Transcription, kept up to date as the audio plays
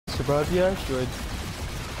survive? Yeah, I should.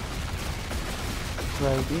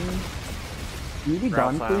 Driving. Can you be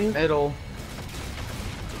Ground done, slam. please? Middle.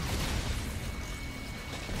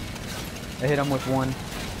 I hit him with one.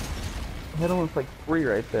 I hit him with like 3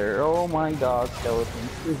 right there. Oh my god, skeleton.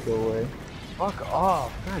 Please go away. Fuck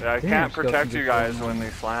off. God Yeah, I damn, can't protect skeletons you are guys so when annoying.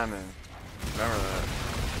 they slam in. Remember that.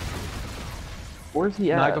 Where's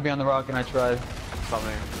he I'm at? not gonna be on the rock and I tried.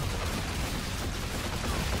 Something.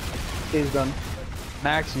 He's done.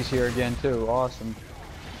 Maxie's here again too. Awesome.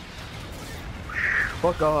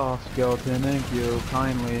 Fuck off, skeleton. Thank you.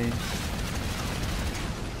 Kindly.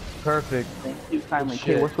 Perfect. Thank you kindly. Shit.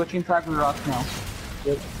 Okay, we're switching sides of the rocks now.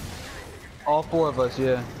 Yep. All 4 of us,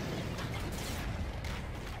 yeah.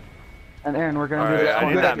 And Aaron, we're gonna Alright, do this I I'm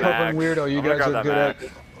need good that at covering max. weirdo. You I'm gonna guys grab are that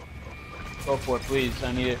good max. at. Go for it, please.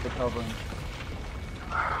 I need it for covering.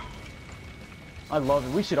 I love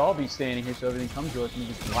it. We should all be standing here so everything comes to us and we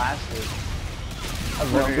just blast it. I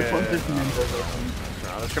love Yeah. This one's just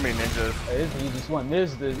ninja. No, this could be ninjas. This is the easiest one.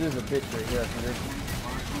 This is a bitch right here. After this one.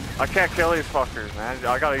 I can't kill these fuckers, man.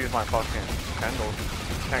 I gotta use my fucking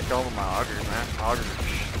kendals. Can't kill them with my augers, man. My augers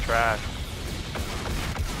are trash.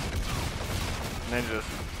 Ninjas.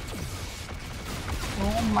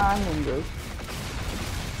 Oh my ninjas.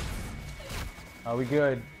 Are we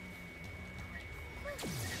good?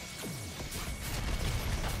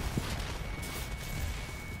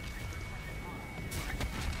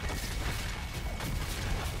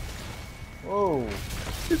 Whoa.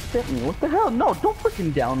 Just hit me. What the hell? No, don't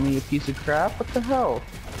freaking down me, you piece of crap. What the hell?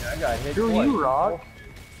 Yeah, I got hit Screw twice. you, Rock.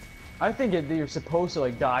 I think you're supposed to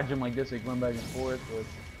like dodge them like this, like run back and forth. But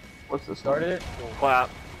What's this? started it. Clap.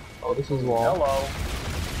 Oh, this is wall. Hello.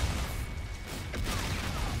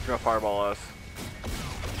 He's gonna fireball us.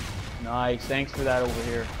 Nice. Thanks for that over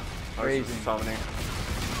here. Oh, this is Crazy. summoning.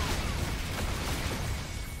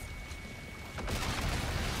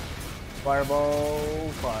 Fireball.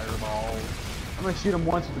 Fireball. I'm gonna shoot him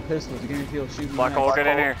once with the pistols. I guarantee he'll shoot me. Black hole, get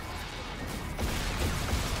in here.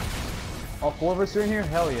 All 4 of us are in here?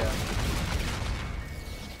 Hell yeah.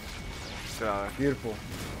 Get out of there. Beautiful.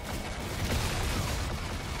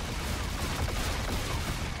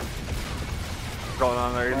 Going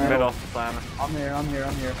on there, in the middle, slamming. I'm here. I'm here.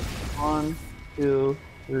 I'm here. 1, 2,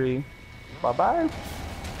 3. Bye bye.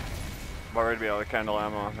 About ready to be out of candle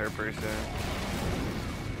ammo here pretty soon.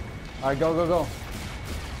 Alright, go, go, go.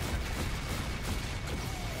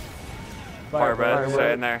 Fire bed, fire stay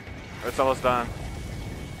bed. in there. It's almost done.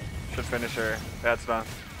 Should finish her. Yeah, it's done.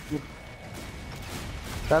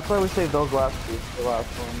 That's why we saved those last 2. The last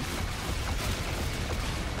one.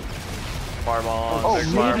 Fireball on, Oh, big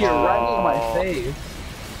meteor fireball. right in my face.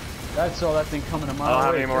 That's all that thing coming to my way. I don't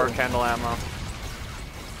have any more too. candle ammo.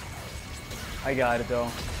 I got it though.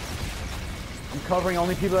 I'm covering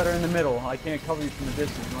only people that are in the middle. I can't cover you from the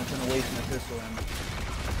distance. I'm not trying to waste my pistol ammo.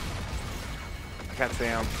 I can't see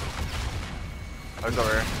him. Oh, he's over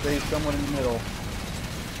here. Stay somewhat in the middle.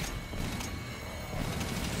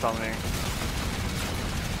 Summoning.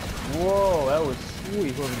 Whoa, that was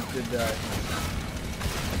sweet. Whoever did that.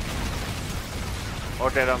 I'll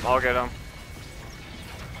get him, I'll get him.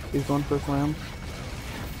 He's going for a slam.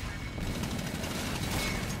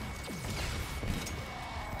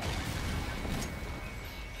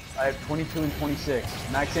 I have 22 and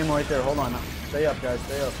 26. Max ammo right there. Hold on. Stay up, guys.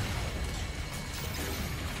 Stay up.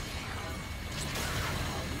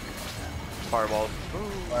 Fireballs.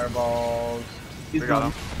 Fireballs. We got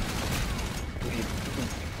him.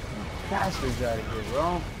 Bastards out of here,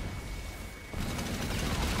 bro.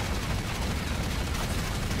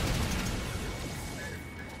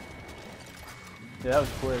 Yeah, that was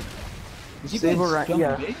quick. Save a right,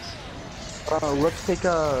 yeah. Let's take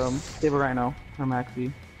a save a rhino or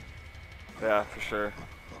maxi. Yeah, for sure.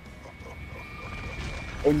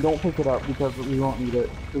 And don't pick it up because we won't need it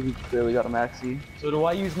because we barely got a maxi. So do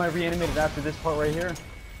I use my reanimated after this part right here?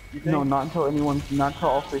 You think? No, not until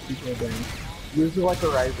all 3 people are done. Use it like a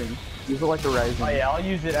rising. Use it like a rising. Oh yeah, I'll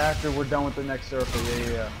use it after we're done with the next circle. Yeah,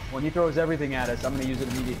 yeah, yeah. When he throws everything at us, I'm gonna use it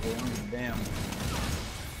immediately. I don't give a damn.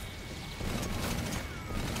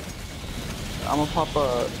 I'm gonna pop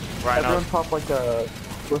a. Rhino. Everyone pop like a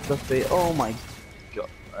twist of fate. Oh my god!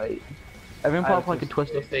 Right. Everyone I pop have like a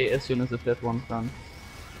twist twist of of fate as soon as the 5th one's done.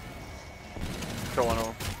 Kill one of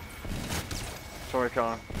them. Somebody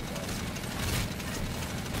kill him.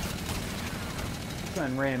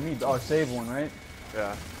 Trying to ram me. Oh, save one, right?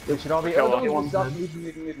 Yeah. They should all be. Kill Oh, one. don't stop.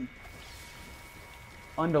 Moving.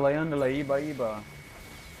 Underlay, Iba.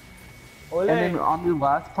 Ole. And then on the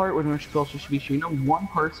last part, when we're supposed to be shooting them, one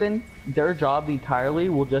person, their job entirely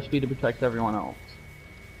will just be to protect everyone else.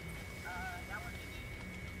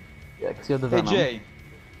 Yeah, because you have the Hey venom. Jay,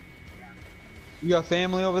 You got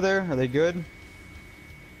family over there? Are they good?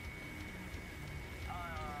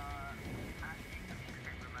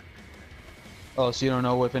 Oh, so you don't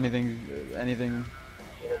know if anything.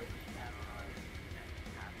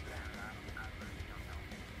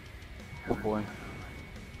 Oh boy.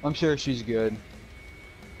 I'm sure she's good.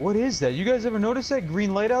 What is that? You guys ever notice that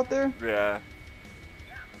green light out there? Yeah.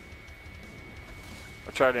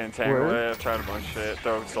 I tried to entangle Where? it, I tried a bunch of shit,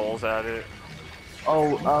 throw souls at it.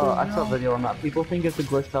 Oh, I saw a video on that. People think it's a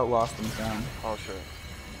glitched out lost and found. Oh shit.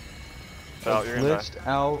 So you're gonna die. Glitched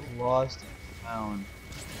out, lost, found.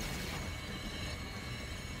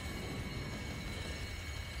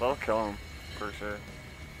 That'll kill him, for sure.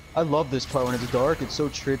 I love this part when it's dark. It's so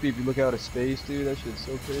trippy if you look out of space, dude. That shit's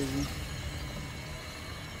so crazy.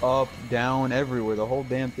 Up, down, everywhere. The whole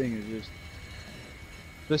damn thing is just...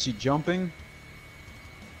 Especially jumping.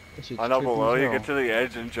 That shit's I know trippy below as you, hell. get to the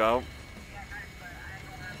edge and jump.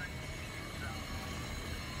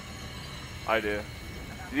 I do.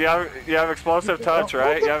 You have explosive touch,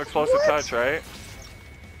 right? You have explosive touch, right?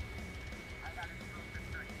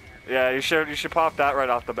 Yeah, you should pop that right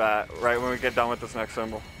off the bat, right when we get done with this next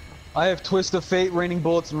symbol. I have Twist of Fate, Raining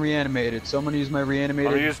Bullets, and Reanimated. So I'm gonna use my I'm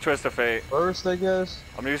Reanimated gonna use Twist of Fate. first, I guess.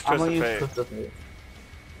 I'm gonna use I'm Twist gonna of use Fate. Twist of Fate.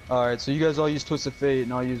 Alright, so you guys all use Twist of Fate,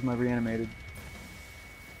 and I'll use my Reanimated.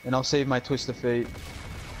 And I'll save my Twist of Fate.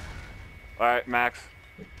 Alright, Max.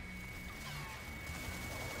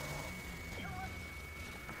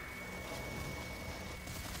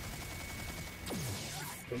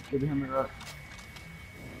 Okay, give him a rock.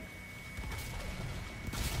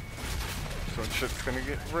 So shit's gonna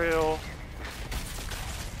get real.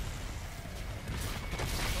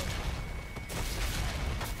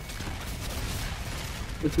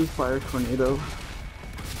 This is Fire Tornado.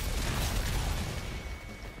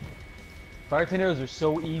 Fire tornadoes are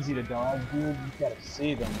so easy to dodge, dude. You just gotta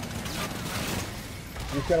see them.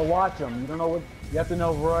 You just gotta watch them. You don't know what. You have to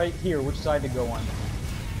know right here which side to go on.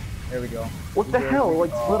 There we go. What the hell? Like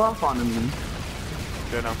split off on me.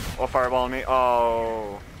 Good enough. Oh, fireball on me.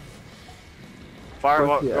 Oh.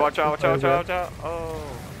 Fireball. Fuck yeah. Watch out, watch out, watch out, watch out.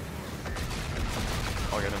 Oh.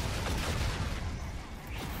 I'll get him.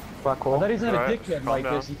 Black I hole. thought he's not Alright, a dickhead calm like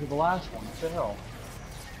down. this until the last one. What the hell?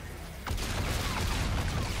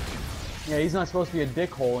 Yeah, he's not supposed to be a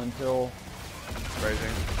dickhole until. Crazy.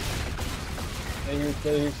 Stay here,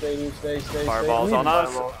 stay here, stay here, stay. Fireballs Leave on him.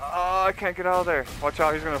 us. Oh, I can't get out of there. Watch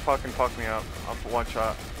out, he's gonna fucking fuck me up. I'm one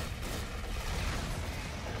shot.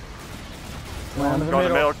 Go in the Go in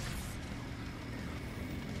the middle.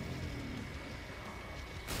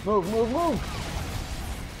 Move.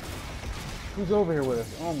 Who's over here with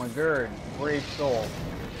us? Oh my god. Brave soul.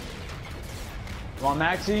 Come on,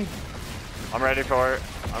 Maxie. I'm ready for it.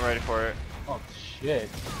 I'm ready for it. Oh shit.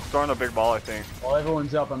 Throwing the big ball, I think. While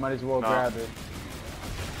everyone's up, I might as well No. grab it.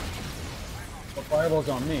 The fireball's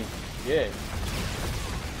on me. Yeah.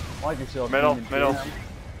 Watch yourself. Middle, demon. middle.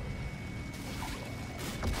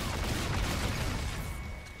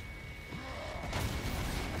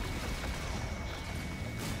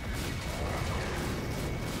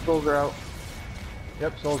 Souls are out.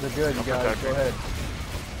 Yep, souls are good. You guys, protect go me. ahead.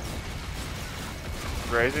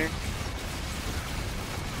 Crazy.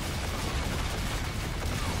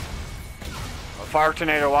 A fire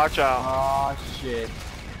tornado, watch out. Aw, shit.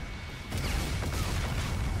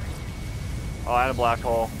 Oh, and a black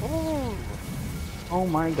hole. Oh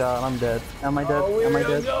my god, I'm dead. Am I dead? Oh, Am I weirdo,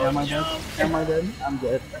 dead? no, Am I dead? Am I dead? I'm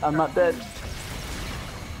dead. I'm not dead.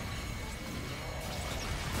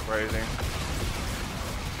 Crazy.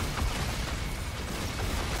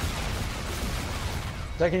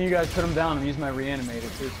 Second you guys put him down, I'm using my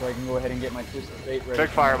reanimator too, so I can go ahead and get my Twist of Fate ready. Big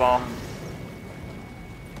fireball.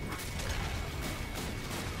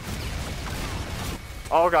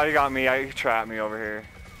 Oh god, he got me. He trapped me over here.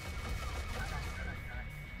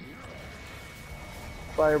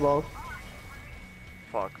 Fireballs.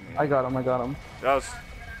 Fuck me. I got him. I got him. That was...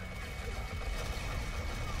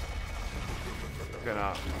 Good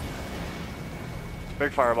enough.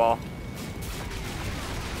 Big fireball.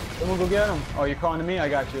 Someone go get him. Oh, you're calling to me? I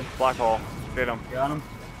got you. Black hole. Get him. Got him.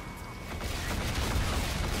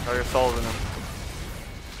 Got your souls in him.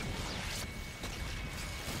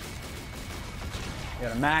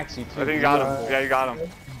 Got a maxi too. I think you got him. Yeah, you got him.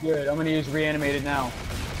 Good. I'm gonna use reanimated now.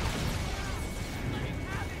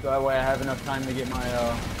 So that way I have enough time to get my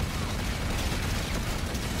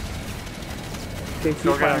Okay, keep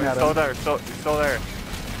Still get firing him. at Still him. there. Still there.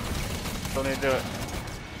 Still need to do it.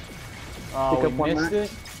 Pick we up one missed match.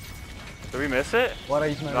 it. Did we miss it? Why'd I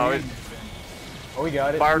use my No, reanimator? Oh, we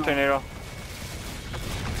got it. Fire tornado.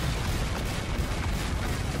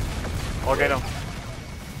 I'll get him.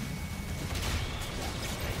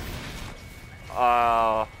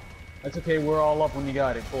 That's okay, we're all up when you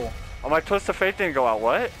got it. Cool. Oh, my twist of fate didn't go out.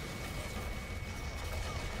 What?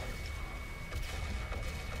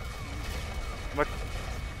 My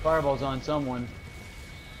Fireball's on someone.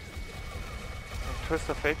 twist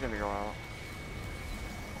of fate didn't go out.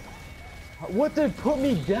 What did put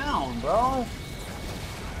me down, bro?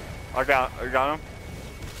 I got him.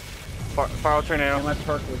 Fire tornado. Yeah, my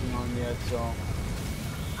perk wasn't on yet, so.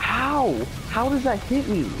 How? How does that hit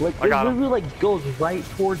me? Like, I it got him. literally like goes right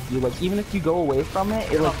towards you. Like, even if you go away from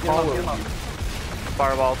it, it like follows you.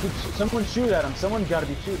 Fireball. Someone shoot at him. Someone's got to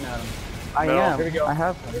be shooting at him. I Middle. am. Here we go. I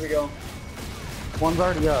have. Here we go. One's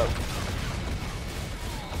already up.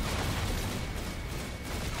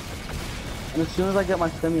 And as soon as I get my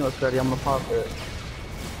stimulus ready, I'm gonna pop it.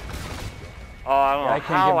 Oh, I don't know can't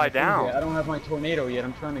how get my I thing down. yet. I don't have my tornado yet.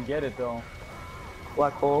 I'm trying to get it though.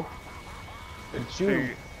 Black hole. Dude, shoot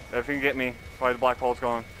him. If you can get me while the black hole's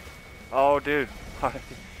going. Oh, dude.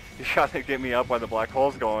 You gotta get me up while the black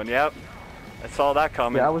hole's going. Yep. I saw that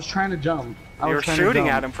coming. Yeah, I was trying to jump. You were shooting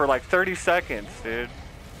at him for like 30 seconds, dude.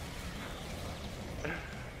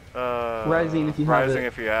 Rising if you have Rising it.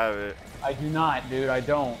 if you have it. I do not, dude. I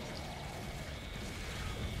don't.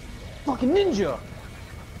 Fucking ninja!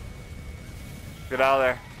 Get out of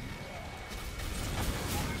there.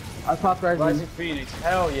 I popped Rising. Rising Phoenix.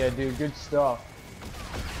 Hell yeah, dude. Good stuff.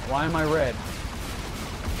 Why am I red?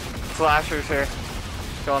 Slashers here.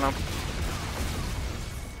 Killing them.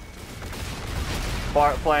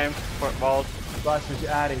 Flame. Balls. Buster's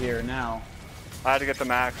out of here now. I had to get the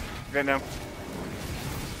max. Getting him.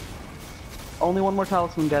 Only one more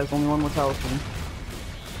talisman, guys. Only one more talisman.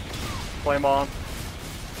 Flame ball him.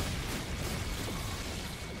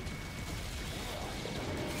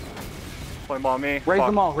 Flame ball me. Raise Fuck.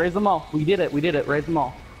 them all. Raise them all. We did it. We did it. Raise them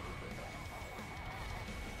all.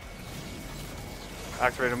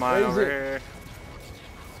 Activated mine Raise over it. here.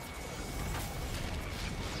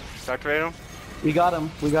 Activate him. We got him.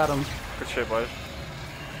 We got him. Good shit, boys.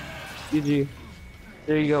 GG.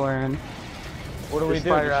 There you go, Aaron. What do we Just do?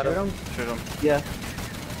 fire Just at shoot him. him? Shoot him. Yeah.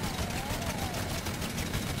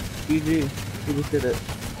 GG. We just did it.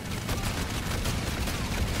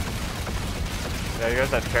 Yeah, you guys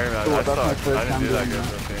had to carry me. Cool, That that's my sucked. first I didn't time do that doing good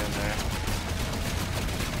that. at the end there.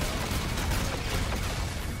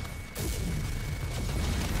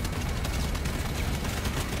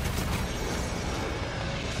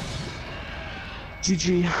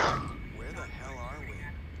 GG. Where the hell are we?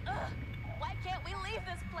 Ugh, why can't we leave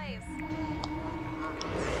this place?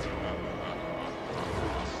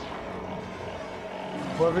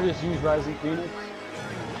 Whoever just used Rising Phoenix.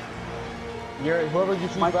 Whoever just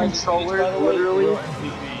used My Rising Phoenix, controller by the way, literally- you're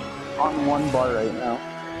MVP. On one bar right now.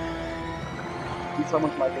 See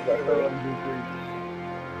someone's mic is up there.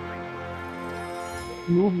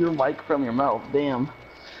 Move your mic from your mouth. Damn.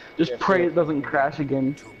 Just pray it doesn't crash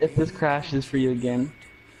again. If this crashes for you again.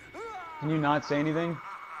 Can you not say anything?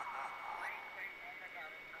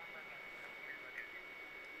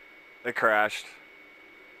 It crashed.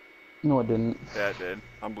 No, it didn't. Yeah, it did.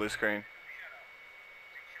 On blue screen.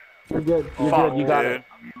 You're good. You're Fuck, good. You got dude. it.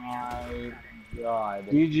 My God.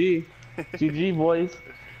 GG. GG, boys.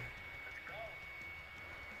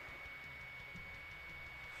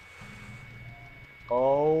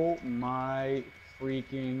 Oh my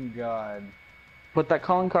freaking God. Put that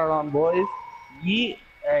calling card on, boys. Yeet.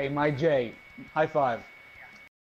 Hey, my J. High five.